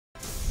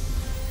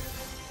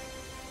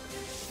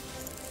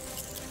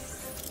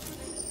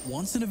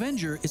Once an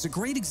Avenger is a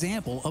great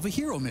example of a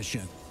hero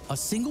mission, a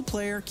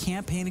single-player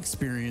campaign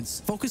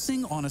experience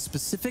focusing on a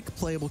specific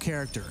playable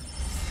character.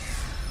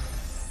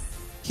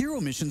 Hero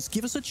missions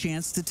give us a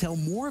chance to tell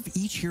more of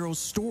each hero's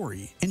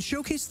story and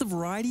showcase the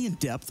variety and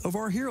depth of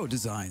our hero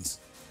designs.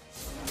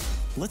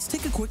 Let's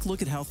take a quick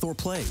look at how Thor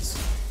plays.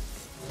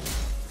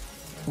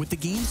 With the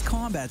game's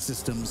combat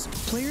systems,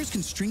 players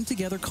can string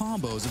together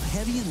combos of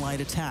heavy and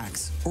light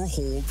attacks, or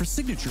hold for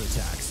signature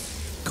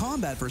attacks.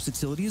 Combat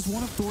versatility is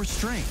one of Thor's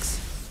strengths,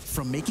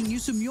 from making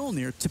use of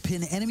Mjolnir to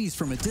pin enemies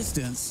from a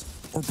distance,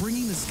 or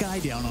bringing the sky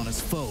down on his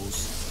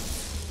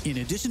foes. In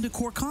addition to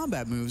core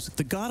combat moves,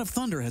 the God of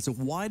Thunder has a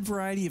wide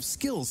variety of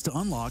skills to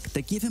unlock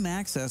that give him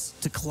access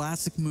to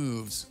classic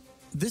moves.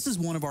 This is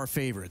one of our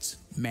favorites,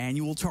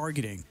 manual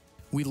targeting.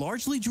 We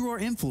largely drew our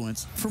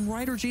influence from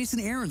writer Jason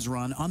Aaron's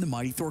run on the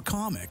Mighty Thor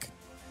comic.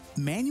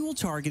 Manual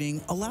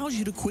targeting allows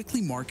you to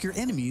quickly mark your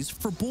enemies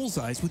for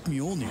bullseyes with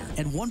Mjolnir,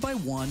 and one by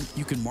one,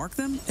 you can mark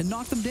them and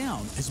knock them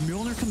down as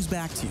Mjolnir comes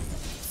back to you.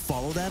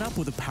 Follow that up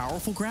with a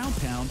powerful ground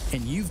pound,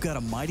 and you've got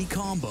a mighty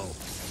combo.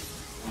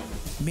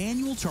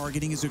 Manual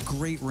targeting is a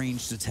great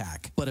ranged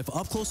attack, but if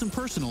up close and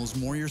personal is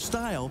more your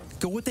style,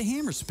 go with the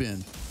hammer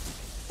spin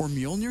or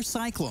Mjolnir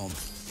Cyclone.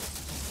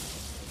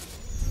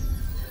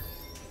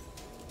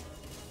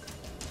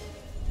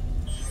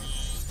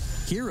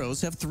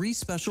 Heroes have 3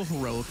 special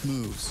heroic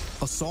moves: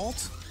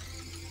 Assault,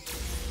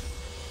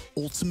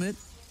 Ultimate,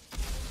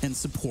 and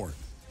Support.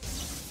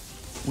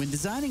 When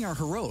designing our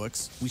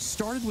heroics, we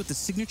started with the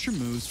signature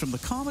moves from the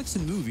comics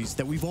and movies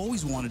that we've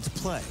always wanted to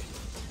play.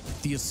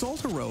 The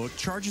Assault heroic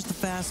charges the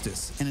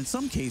fastest, and in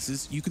some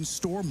cases, you can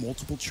store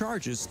multiple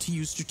charges to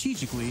use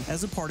strategically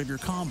as a part of your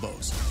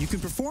combos. You can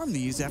perform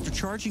these after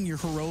charging your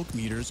heroic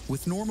meters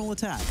with normal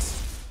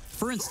attacks.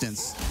 For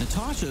instance,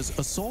 Natasha's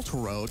Assault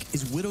heroic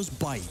is Widow's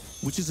Bite,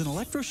 which is an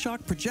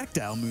electroshock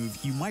projectile move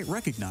you might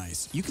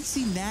recognize. You can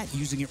see Nat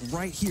using it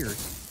right here.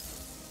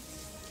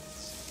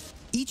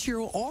 Each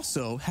hero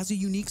also has a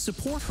unique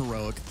support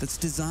heroic that's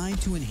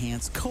designed to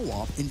enhance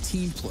co-op and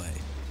team play.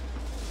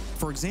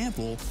 For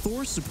example,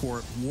 Thor's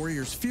support,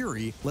 Warrior's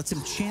Fury, lets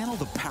him channel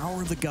the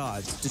power of the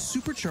gods to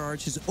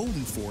supercharge his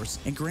Odin force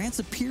and grants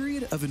a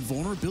period of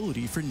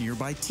invulnerability for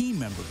nearby team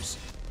members.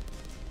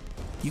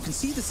 You can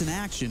see this in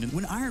action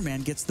when Iron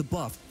Man gets the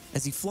buff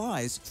as he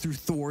flies through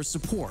Thor's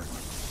support.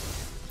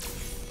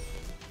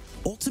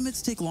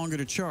 Ultimates take longer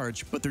to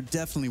charge, but they're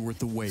definitely worth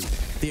the wait.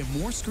 They have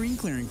more screen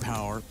clearing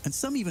power, and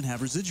some even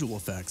have residual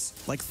effects,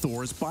 like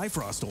Thor's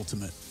Bifrost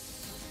Ultimate.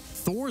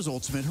 Thor's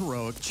Ultimate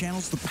heroic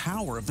channels the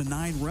power of the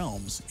 9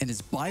 realms, and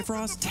his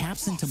Bifrost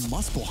taps into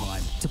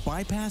Muspelheim to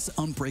bypass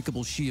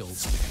unbreakable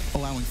shields,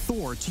 allowing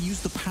Thor to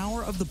use the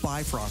power of the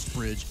Bifrost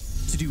Bridge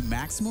to do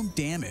maximum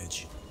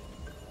damage.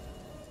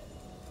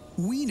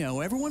 We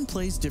know everyone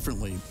plays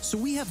differently, so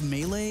we have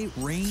melee,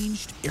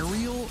 ranged,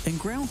 aerial, and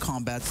ground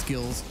combat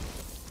skills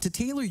to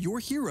tailor your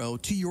hero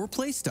to your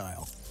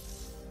playstyle.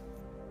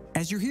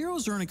 As your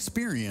heroes earn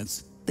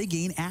experience, they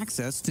gain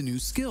access to new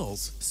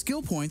skills.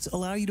 Skill points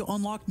allow you to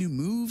unlock new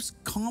moves,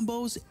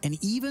 combos, and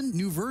even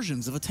new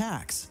versions of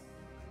attacks.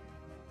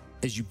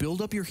 As you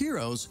build up your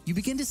heroes, you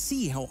begin to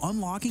see how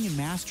unlocking and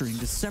mastering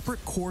the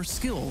separate core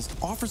skills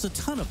offers a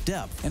ton of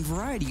depth and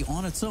variety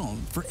on its own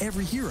for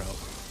every hero.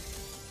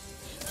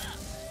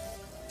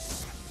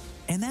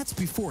 And that's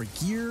before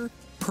gear,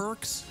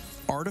 perks,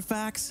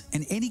 artifacts,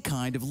 and any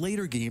kind of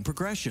later game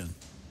progression.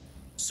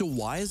 So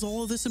why is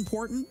all of this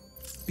important?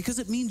 Because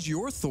it means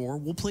your Thor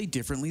will play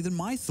differently than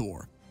my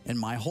Thor, and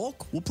my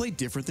Hulk will play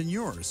different than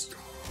yours.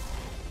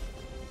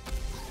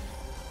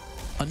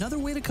 Another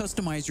way to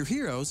customize your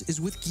heroes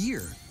is with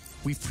gear.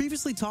 We've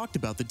previously talked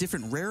about the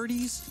different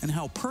rarities and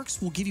how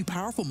perks will give you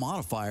powerful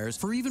modifiers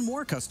for even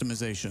more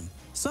customization.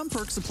 Some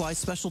perks apply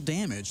special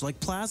damage like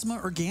Plasma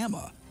or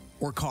Gamma,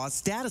 or cause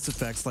status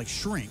effects like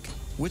Shrink,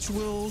 which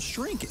will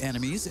shrink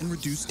enemies and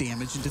reduce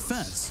damage and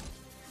defense.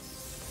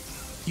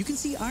 You can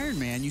see Iron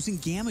Man using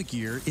Gamma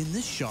gear in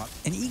this shot,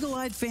 and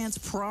eagle-eyed fans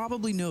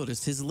probably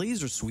noticed his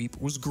laser sweep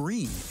was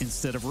green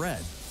instead of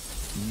red.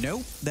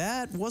 Nope,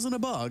 that wasn't a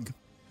bug.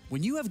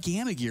 When you have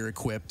Gamma gear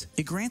equipped,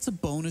 it grants a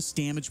bonus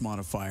damage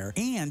modifier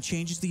and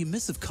changes the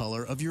emissive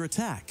color of your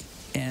attack.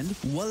 And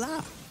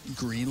voila,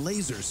 green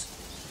lasers.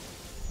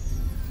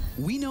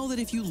 We know that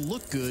if you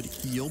look good,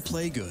 you'll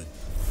play good.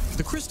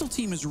 The Crystal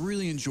team has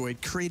really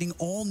enjoyed creating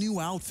all new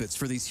outfits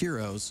for these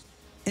heroes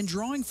and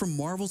drawing from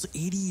Marvel's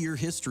 80-year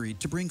history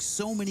to bring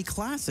so many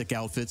classic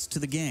outfits to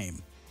the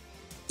game.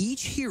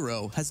 Each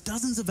hero has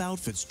dozens of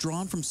outfits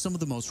drawn from some of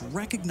the most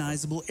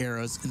recognizable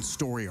eras and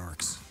story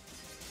arcs.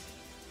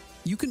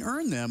 You can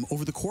earn them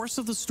over the course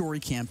of the story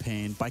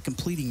campaign by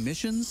completing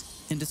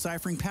missions and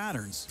deciphering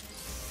patterns.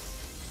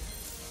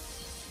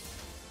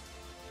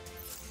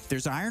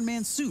 There's Iron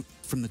Man's suit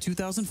from the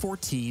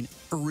 2014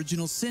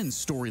 Original Sin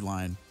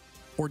storyline,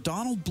 or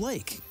Donald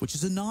Blake, which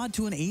is a nod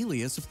to an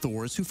alias of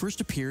Thor's who first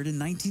appeared in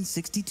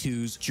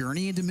 1962's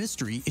Journey into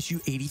Mystery issue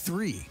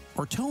 83,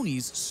 or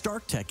Tony's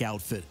Stark Tech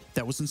outfit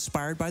that was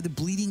inspired by the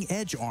Bleeding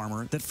Edge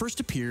armor that first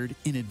appeared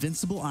in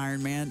Invincible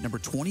Iron Man number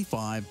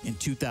 25 in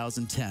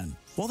 2010.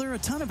 While there are a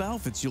ton of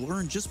outfits you'll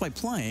earn just by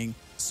playing,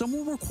 some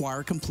will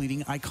require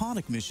completing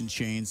iconic mission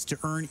chains to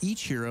earn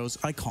each hero's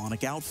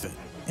iconic outfit.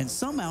 And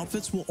some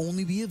outfits will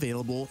only be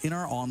available in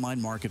our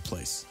online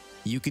marketplace.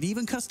 You can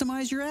even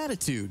customize your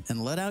attitude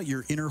and let out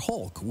your inner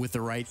Hulk with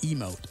the right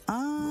emote.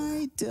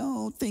 I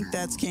don't think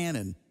that's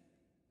canon.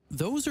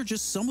 Those are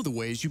just some of the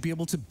ways you'll be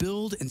able to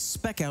build and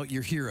spec out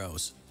your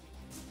heroes.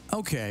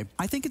 Okay,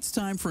 I think it's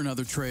time for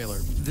another trailer.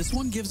 This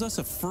one gives us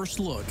a first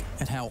look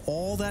at how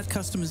all that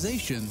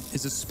customization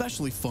is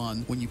especially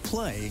fun when you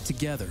play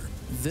together.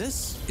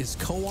 This is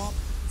Co-op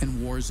and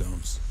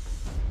Warzones.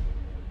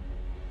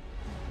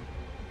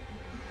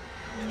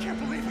 I can't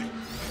believe it!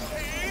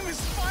 AIM is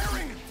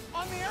firing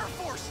on the Air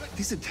Force!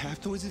 These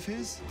adaptoids of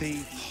his, they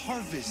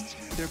harvest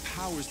their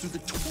powers through the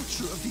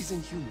torture of these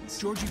Inhumans.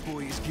 Georgie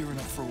Boy is gearing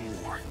up for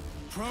war.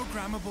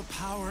 Programmable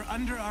power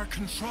under our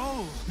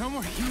control. No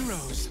more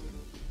heroes.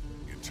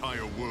 The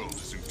entire world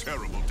is in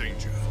terrible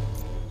danger.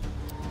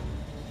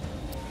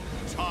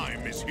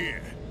 Time is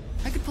here.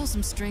 I could pull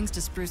some strings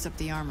to spruce up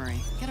the armory.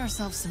 Get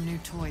ourselves some new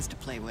toys to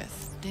play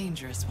with.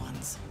 Dangerous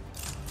ones.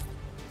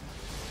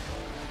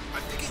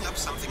 I'm picking up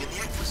something in the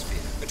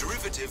atmosphere, a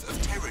derivative of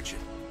Terrigen.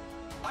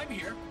 I'm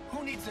here.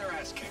 Who needs their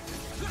ass kicked?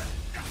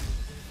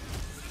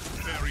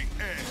 Very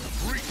air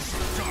reeks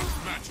of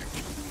dark magic.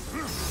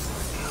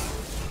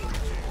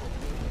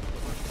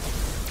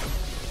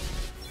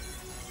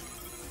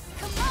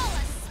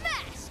 Kamala,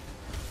 smash!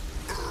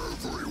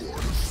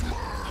 Everyone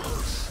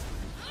smash!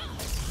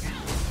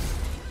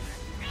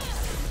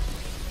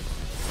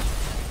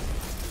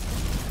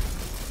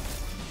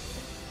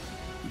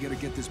 We gotta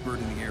get this bird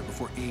in the air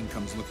before AIM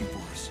comes looking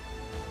for us.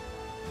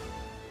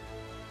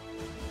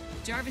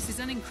 Jarvis is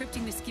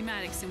unencrypting the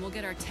schematics and we'll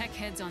get our tech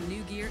heads on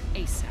new gear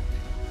ASAP.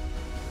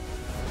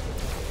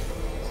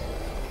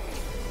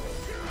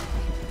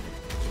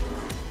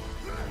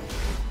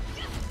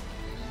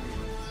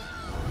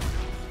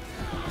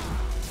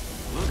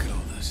 Look at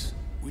all this.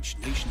 Which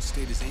nation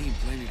state is AIM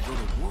planning to go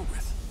to war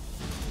with?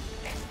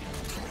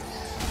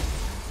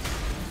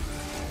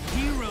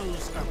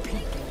 Heroes are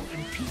people,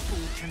 and people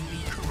can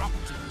be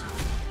corrupted.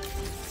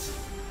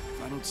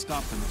 If I don't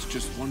stop them, it's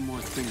just one more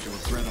thing to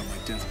regret on my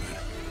deathbed.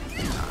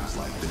 Times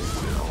like this,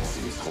 when all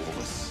seems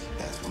hopeless,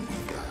 that's when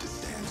we've got to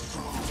stand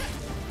strong.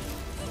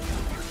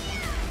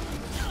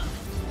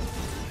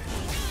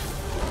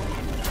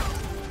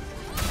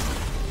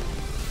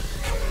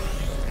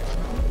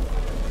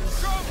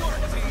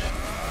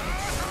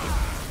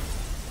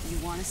 You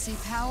want to see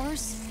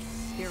powers?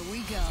 Here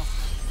we go.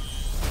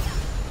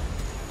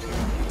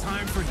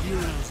 Time for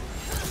heroes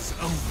is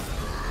over.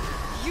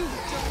 You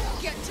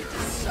don't get to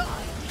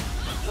decide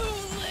who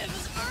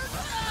lives or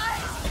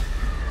dies!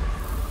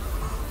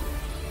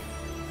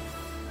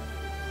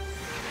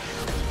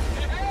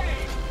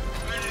 Hey!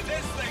 Where did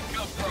this thing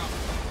come from?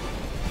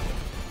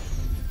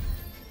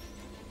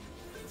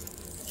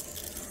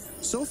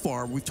 So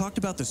far, we've talked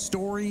about the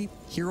story,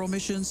 hero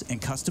missions,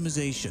 and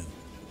customization.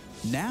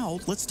 Now,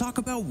 let's talk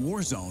about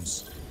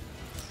Warzones.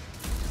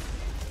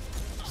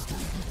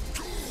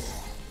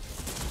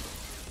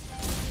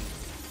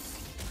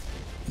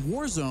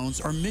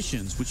 Warzones are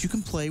missions which you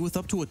can play with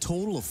up to a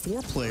total of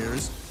 4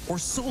 players or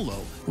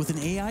solo with an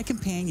AI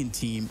companion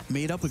team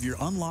made up of your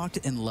unlocked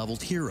and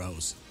leveled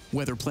heroes.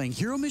 Whether playing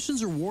hero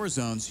missions or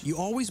Warzones, you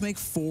always make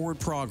forward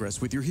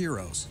progress with your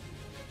heroes.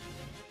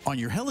 On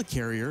your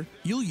helicarrier,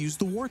 you'll use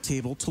the war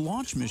table to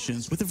launch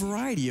missions with a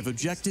variety of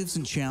objectives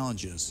and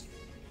challenges.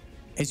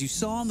 As you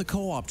saw in the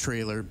co-op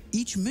trailer,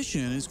 each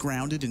mission is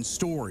grounded in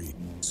story,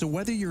 so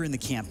whether you're in the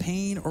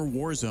campaign or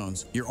war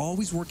zones, you're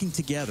always working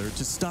together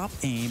to stop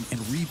AIM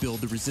and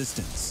rebuild the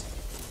resistance.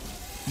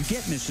 You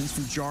get missions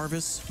from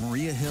Jarvis,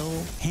 Maria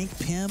Hill, Hank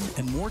Pym,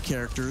 and more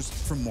characters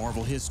from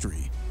Marvel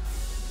history.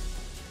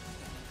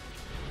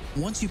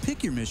 Once you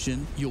pick your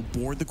mission, you'll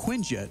board the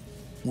Quinjet,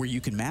 where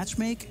you can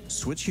matchmake,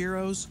 switch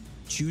heroes,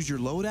 choose your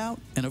loadout,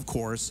 and of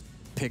course,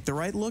 pick the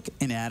right look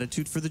and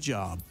attitude for the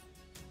job.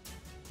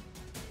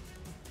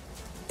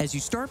 As you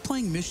start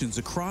playing missions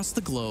across the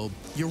globe,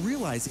 you'll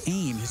realize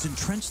AIM has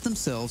entrenched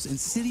themselves in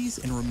cities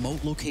and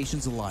remote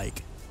locations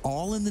alike,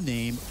 all in the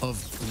name of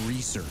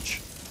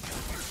research.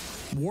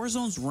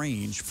 Warzones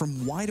range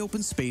from wide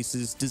open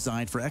spaces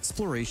designed for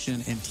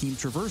exploration and team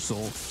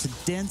traversal to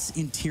dense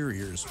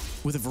interiors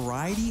with a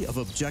variety of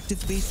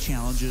objective-based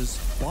challenges,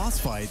 boss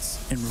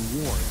fights, and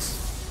rewards.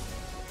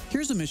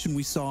 Here's a mission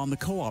we saw in the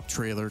co-op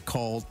trailer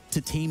called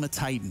To Tame a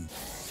Titan,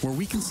 where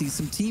we can see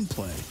some team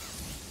play.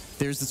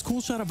 There's this cool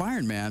shot of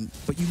Iron Man,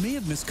 but you may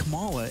have missed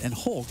Kamala and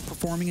Hulk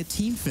performing a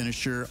team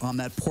finisher on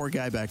that poor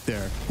guy back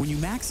there. When you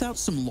max out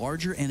some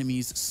larger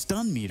enemies'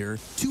 stun meter,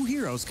 2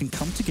 heroes can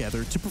come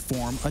together to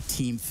perform a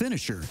team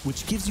finisher,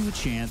 which gives you a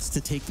chance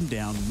to take them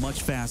down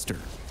much faster.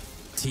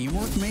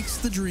 Teamwork makes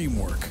the dream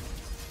work.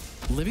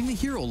 Living the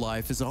hero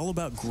life is all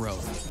about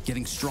growth,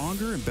 getting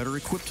stronger and better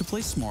equipped to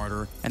play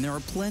smarter, and there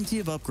are plenty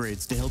of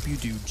upgrades to help you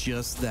do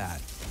just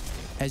that.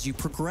 As you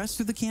progress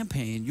through the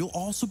campaign, you'll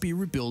also be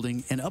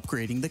rebuilding and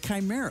upgrading the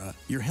Chimera,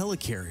 your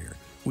helicarrier,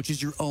 which is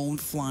your own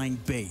flying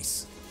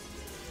base.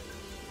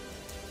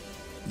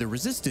 The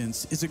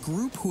Resistance is a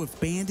group who have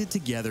banded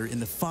together in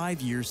the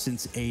 5 years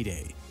since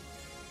A-Day.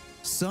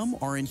 Some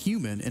are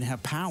inhuman and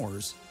have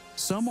powers,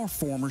 some are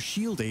former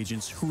S.H.I.E.L.D.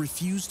 agents who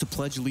refuse to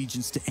pledge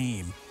allegiance to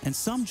AIM, and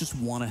some just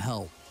want to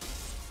help.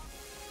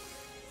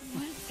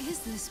 What is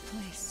this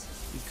place?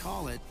 We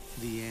call it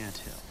the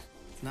Anthill.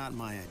 Not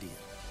my idea.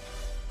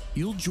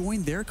 You'll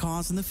join their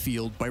cause in the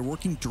field by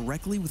working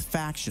directly with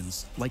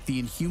factions like the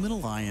Inhuman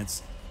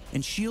Alliance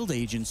and S.H.I.E.L.D.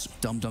 agents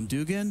Dum Dum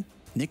Dugan,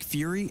 Nick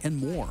Fury, and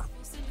more.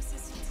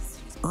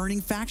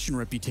 Earning faction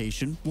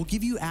reputation will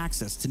give you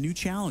access to new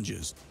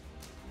challenges,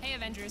 Hey,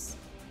 Avengers.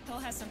 Hill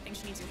has something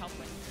she needs your help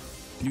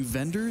with. new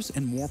vendors,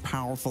 and more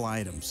powerful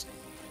items.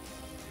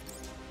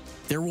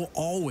 There will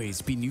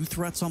always be new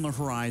threats on the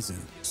horizon,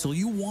 so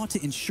you want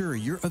to ensure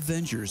your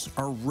Avengers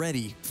are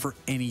ready for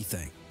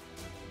anything.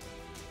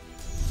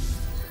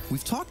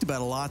 We've talked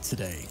about a lot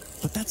today,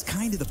 but that's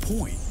kind of the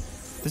point.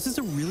 This is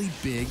a really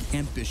big,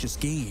 ambitious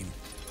game.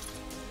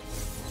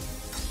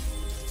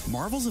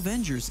 Marvel's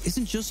Avengers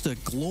isn't just a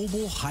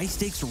global,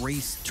 high-stakes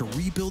race to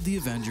rebuild the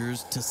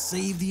Avengers, to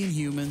save the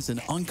Inhumans,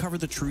 and uncover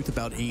the truth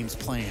about AIM's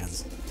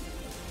plans.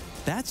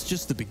 That's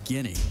just the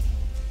beginning.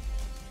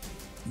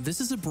 This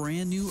is a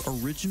brand new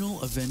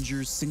original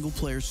Avengers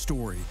single-player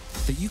story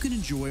that you can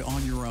enjoy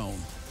on your own,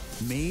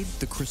 made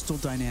the Crystal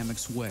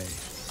Dynamics way.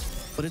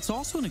 But it's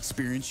also an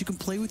experience you can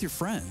play with your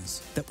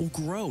friends that will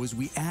grow as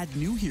we add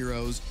new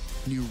heroes,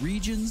 new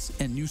regions,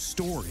 and new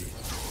story,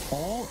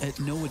 all at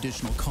no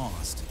additional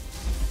cost.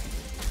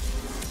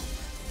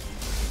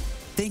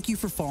 Thank you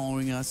for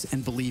following us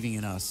and believing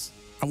in us.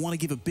 I want to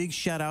give a big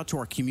shout out to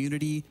our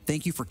community.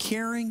 Thank you for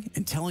caring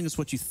and telling us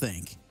what you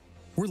think.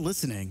 We're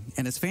listening,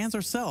 and as fans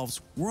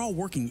ourselves, we're all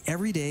working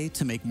every day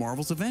to make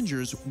Marvel's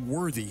Avengers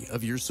worthy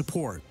of your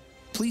support.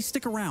 Please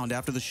stick around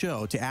after the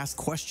show to ask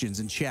questions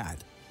and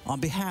chat. On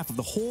behalf of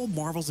the whole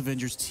Marvel's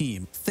Avengers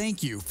team,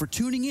 thank you for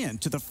tuning in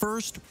to the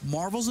first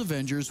Marvel's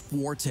Avengers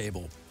War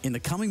Table. In the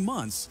coming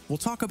months, we'll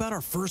talk about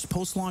our first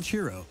post-launch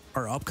hero,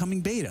 our upcoming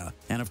beta,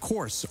 and of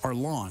course, our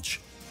launch,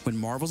 when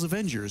Marvel's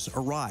Avengers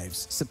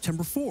arrives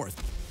September 4th.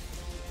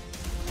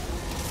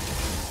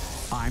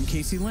 I'm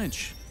Casey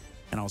Lynch,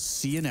 and I'll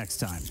see you next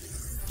time.